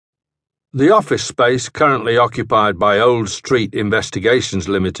The office space currently occupied by Old Street Investigations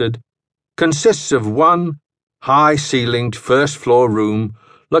Limited consists of one high-ceilinged first-floor room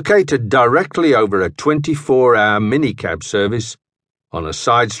located directly over a 24-hour minicab service on a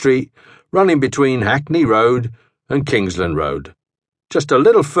side street running between Hackney Road and Kingsland Road, just a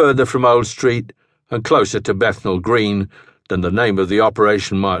little further from Old Street and closer to Bethnal Green than the name of the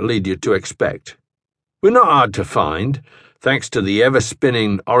operation might lead you to expect. We're not hard to find, thanks to the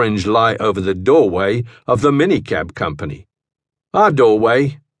ever-spinning orange light over the doorway of the minicab company. Our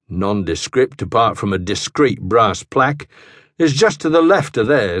doorway, nondescript apart from a discreet brass plaque, is just to the left of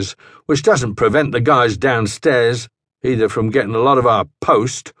theirs, which doesn't prevent the guys downstairs either from getting a lot of our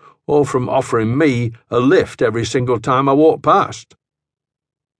post or from offering me a lift every single time I walk past.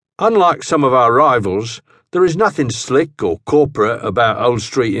 Unlike some of our rivals, there is nothing slick or corporate about Old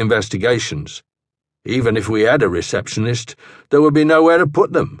Street Investigations. Even if we had a receptionist, there would be nowhere to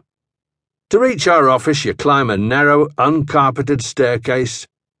put them. To reach our office, you climb a narrow, uncarpeted staircase,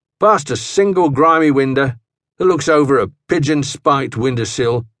 past a single grimy window that looks over a pigeon-spiked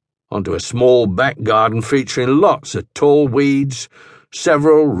windowsill onto a small back garden featuring lots of tall weeds,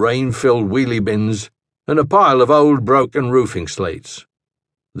 several rain-filled wheelie bins, and a pile of old broken roofing slates.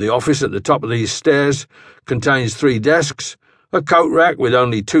 The office at the top of these stairs contains 3 desks, a coat rack with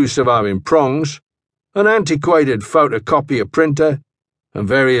only 2 surviving prongs, an antiquated photocopier printer, and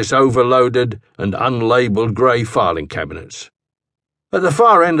various overloaded and unlabelled grey filing cabinets. At the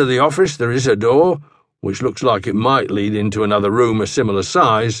far end of the office there is a door, which looks like it might lead into another room a similar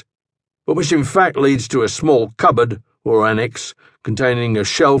size, but which in fact leads to a small cupboard or annex containing a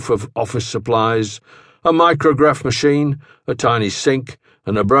shelf of office supplies, a micrograph machine, a tiny sink,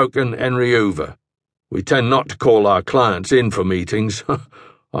 and a broken Henry Hoover. We tend not to call our clients in for meetings.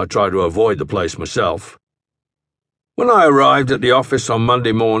 I try to avoid the place myself. When I arrived at the office on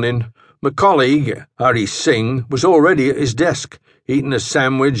Monday morning, my colleague, Harry Singh, was already at his desk, eating a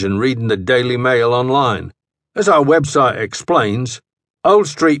sandwich and reading the Daily Mail online. As our website explains, Old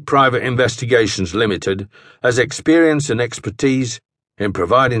Street Private Investigations Limited has experience and expertise in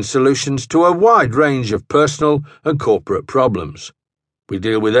providing solutions to a wide range of personal and corporate problems. We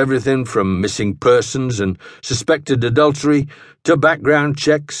deal with everything from missing persons and suspected adultery to background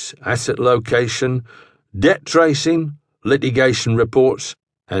checks, asset location, debt tracing, litigation reports,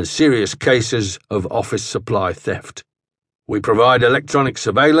 and serious cases of office supply theft. We provide electronic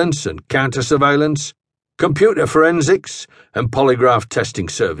surveillance and counter-surveillance, computer forensics, and polygraph testing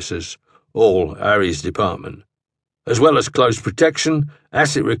services, all Harry's department, as well as close protection,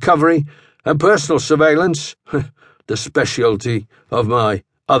 asset recovery, and personal surveillance, the specialty of my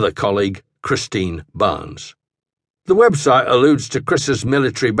other colleague, Christine Barnes. The website alludes to Chris's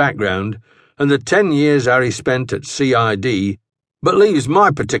military background and the 10 years Harry spent at CID, but leaves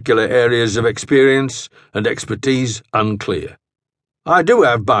my particular areas of experience and expertise unclear. I do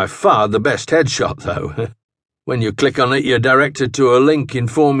have by far the best headshot, though. When you click on it, you're directed to a link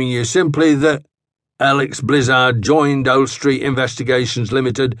informing you simply that Alex Blizard joined Old Street Investigations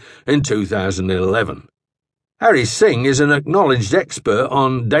Limited in 2011. Harry Singh is an acknowledged expert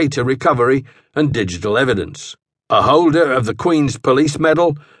on data recovery and digital evidence, a holder of the Queen's Police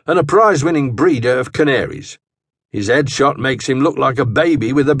Medal and a prize-winning breeder of canaries. His headshot makes him look like a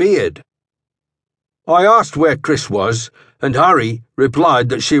baby with a beard. I asked where Chris was, and Harry replied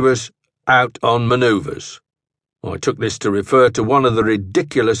that she was out on manoeuvres. I took this to refer to one of the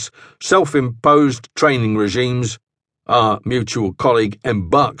ridiculous, self-imposed training regimes our mutual colleague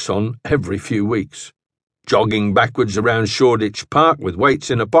embarks on every few weeks. Jogging backwards around Shoreditch Park with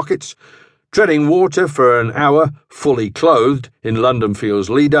weights in her pockets, treading water for an hour fully clothed in London Fields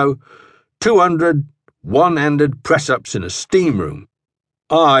Lido, 200 one-handed press-ups in a steam room.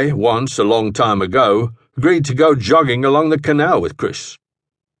 I, once, a long time ago, agreed to go jogging along the canal with Chris.